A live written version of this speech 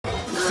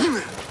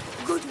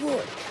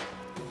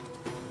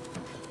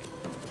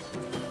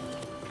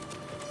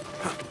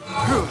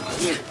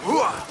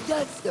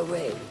the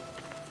way.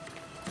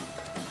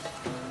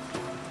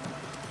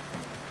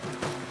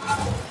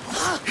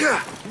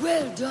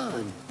 Well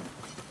done.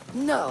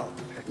 Now,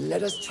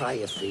 let us try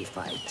a free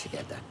fight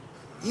together.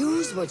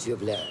 Use what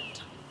you've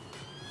learned.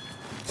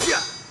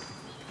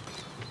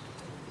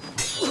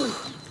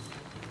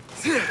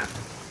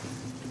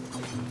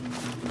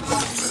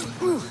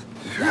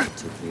 That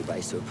took me by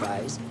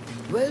surprise.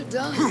 Well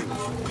done.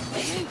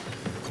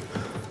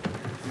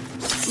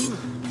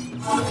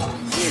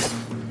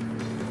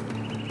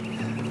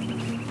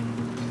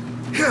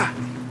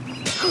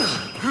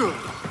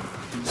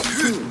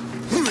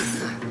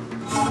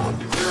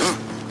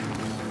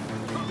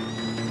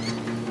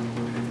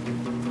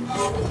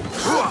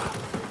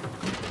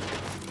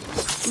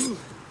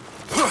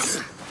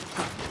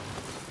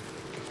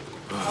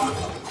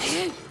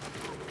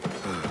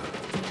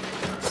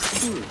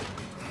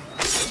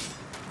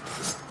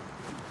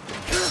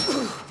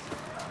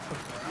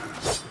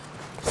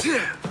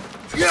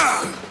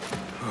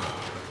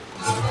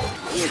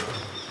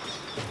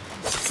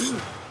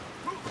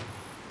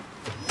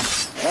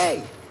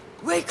 Hey,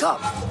 wake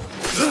up!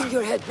 Bring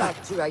your head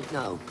back to right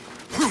now.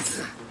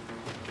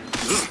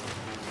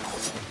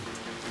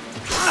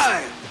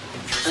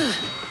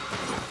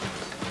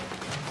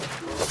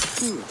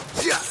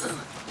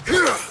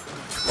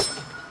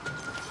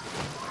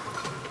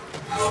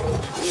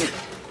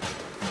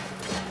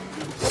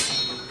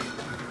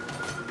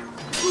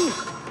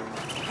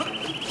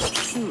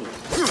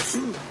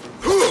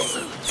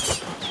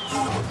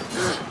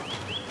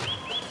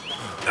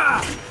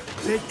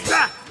 Take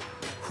that!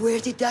 Where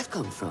did that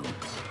come from?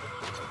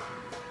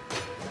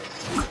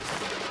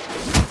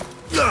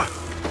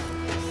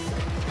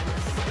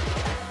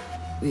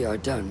 We are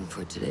done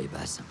for today,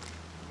 Basim.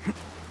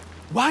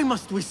 Why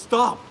must we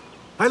stop?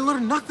 I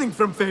learned nothing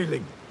from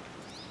failing.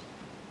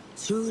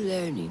 True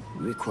learning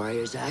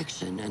requires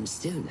action and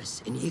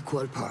stillness in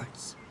equal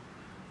parts.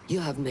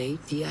 You have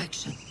made the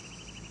action.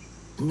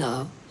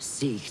 Now,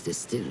 seek the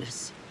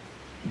stillness.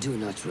 Do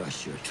not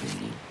rush your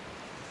training.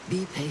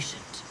 Be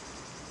patient.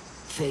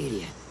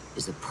 Failure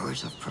is a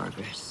part of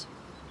progress.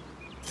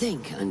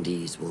 Think on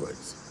these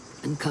words,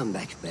 and come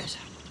back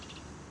better.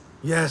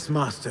 Yes,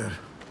 Master.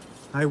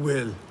 I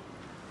will.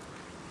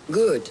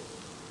 Good.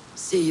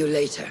 See you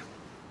later.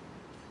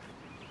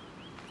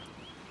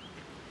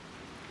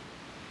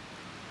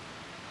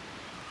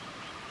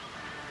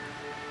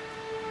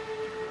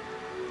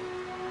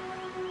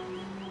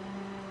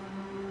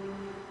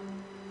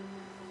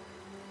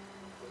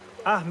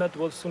 Ahmed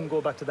will soon go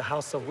back to the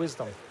House of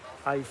Wisdom.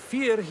 I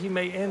fear he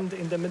may end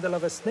in the middle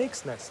of a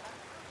snake's nest.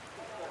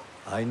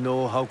 I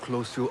know how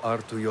close you are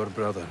to your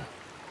brother.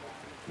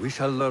 We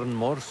shall learn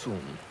more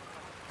soon.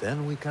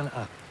 Then we can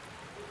act.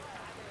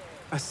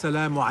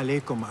 Assalamu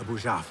alaikum, Abu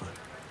Ja'far.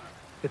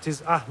 It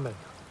is Ahmed.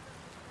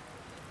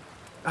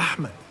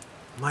 Ahmed,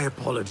 my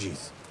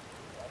apologies.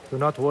 Do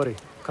not worry.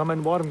 Come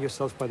and warm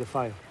yourself by the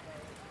fire.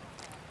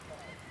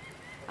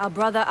 Our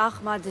brother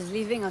Ahmad is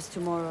leaving us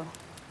tomorrow.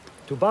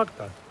 To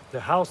Baghdad,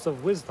 the House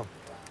of Wisdom.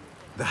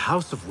 The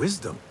House of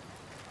Wisdom?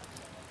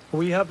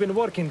 We have been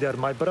working there,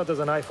 my brothers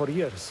and I, for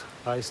years.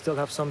 I still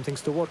have some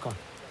things to work on.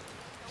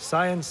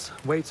 Science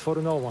waits for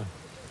no one.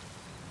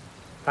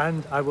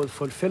 And I will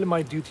fulfill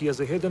my duty as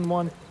a hidden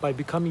one by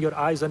becoming your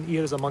eyes and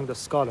ears among the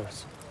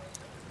scholars.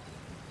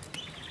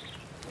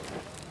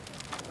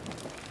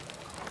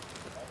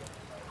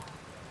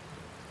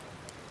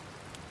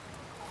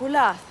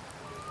 Hulath,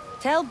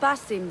 tell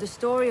Basim the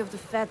story of the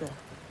feather.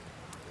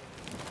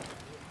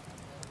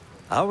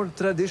 Our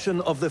tradition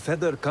of the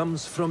feather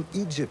comes from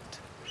Egypt.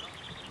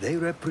 They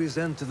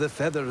represent the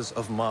feathers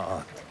of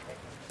Ma'at.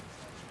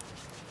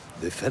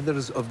 The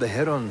feathers of the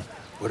heron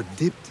were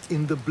dipped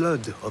in the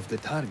blood of the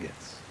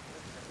targets.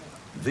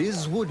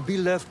 These would be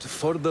left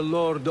for the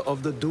Lord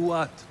of the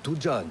Duat to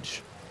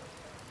judge.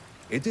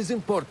 It is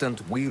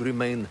important we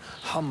remain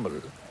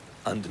humble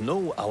and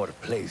know our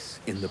place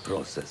in the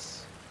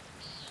process.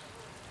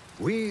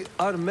 We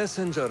are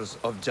messengers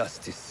of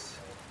justice,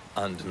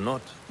 and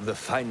not the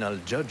final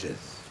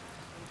judges.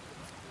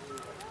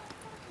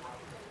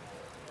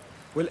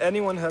 Will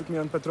anyone help me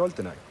on patrol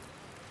tonight?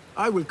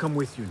 I will come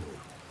with you, Noor.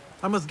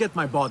 I must get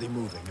my body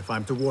moving if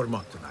I'm to warm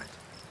up tonight.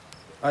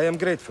 I am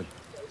grateful.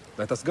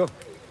 Let us go.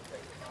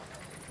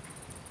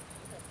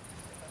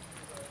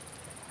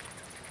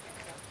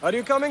 Are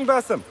you coming,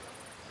 Basim?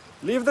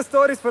 Leave the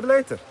stories for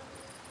later.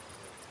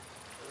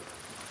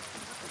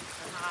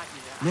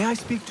 May I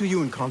speak to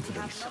you in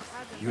confidence?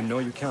 You know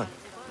you can.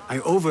 I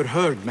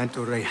overheard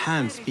Mentor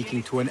Rayhan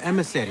speaking to an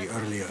emissary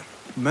earlier.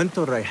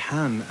 Mentor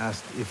Rayhan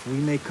asked if we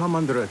may come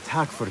under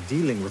attack for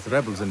dealing with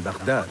rebels in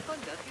Baghdad.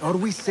 Are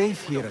we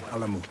safe here at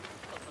Alamut?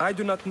 I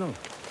do not know,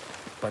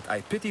 but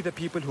I pity the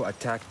people who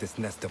attacked this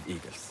nest of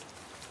eagles.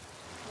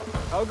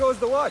 How goes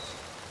the watch?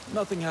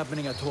 Nothing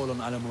happening at all on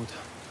Alamut,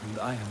 and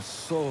I am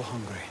so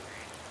hungry.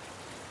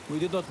 We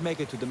did not make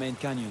it to the main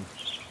canyon.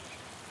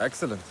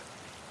 Excellent.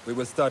 We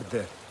will start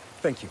there.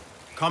 Thank you.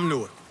 Come,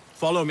 Noor.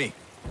 Follow me.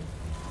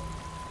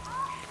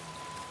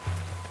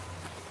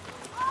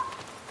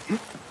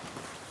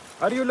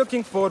 Are you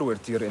looking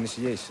forward to your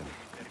initiation?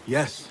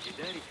 Yes.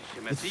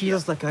 It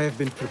feels like I have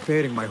been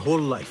preparing my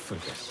whole life for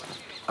this.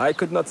 I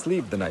could not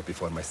sleep the night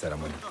before my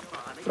ceremony.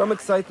 From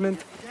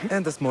excitement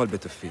and a small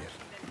bit of fear,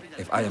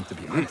 if I am to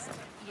be honest.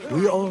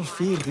 We all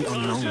fear the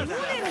unknown.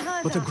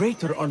 But a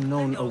greater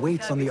unknown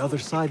awaits on the other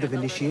side of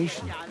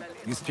initiation.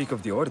 You speak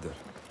of the Order.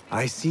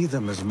 I see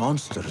them as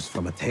monsters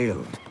from a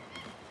tale,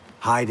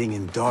 hiding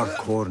in dark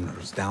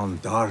corners, down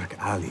dark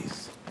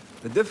alleys.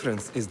 The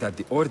difference is that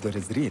the Order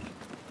is real.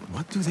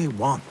 What do they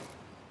want?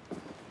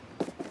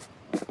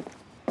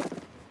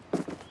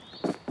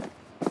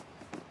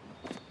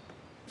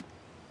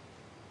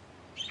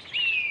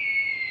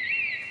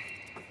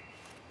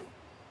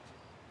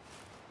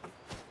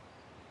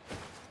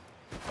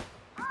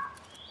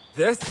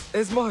 This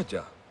is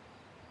Mahja.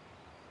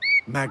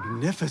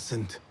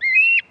 Magnificent.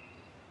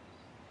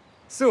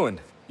 Soon,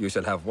 you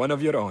shall have one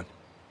of your own.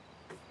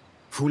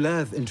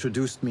 Fulad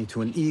introduced me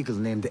to an eagle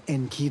named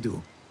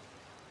Enkidu.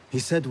 He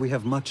said we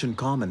have much in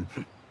common,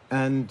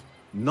 and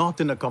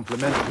not in a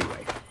complimentary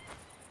way.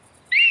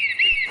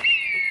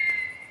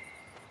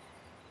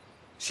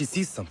 She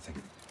sees something.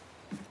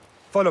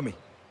 Follow me.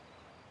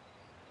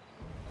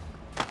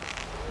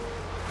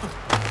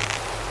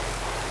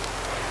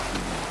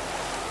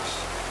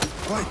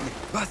 Quietly,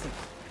 Basim.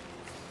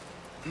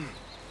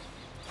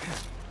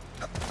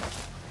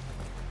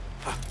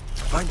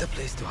 Find a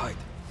place to hide.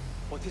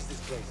 What is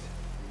this place?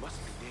 We must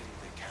be nearing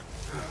the camp.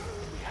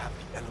 We have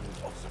the element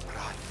of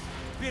surprise.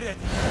 Be ready!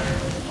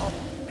 Stop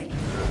making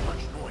so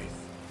much noise.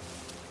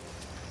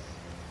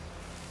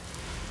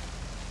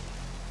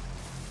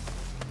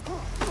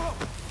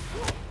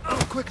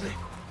 Quickly.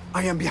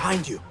 I am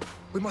behind you.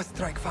 We must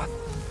strike fast.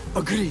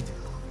 Agreed.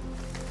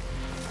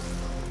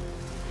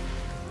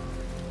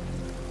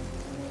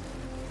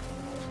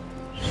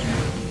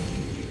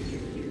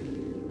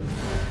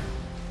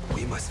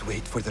 We must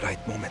wait for the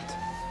right moment.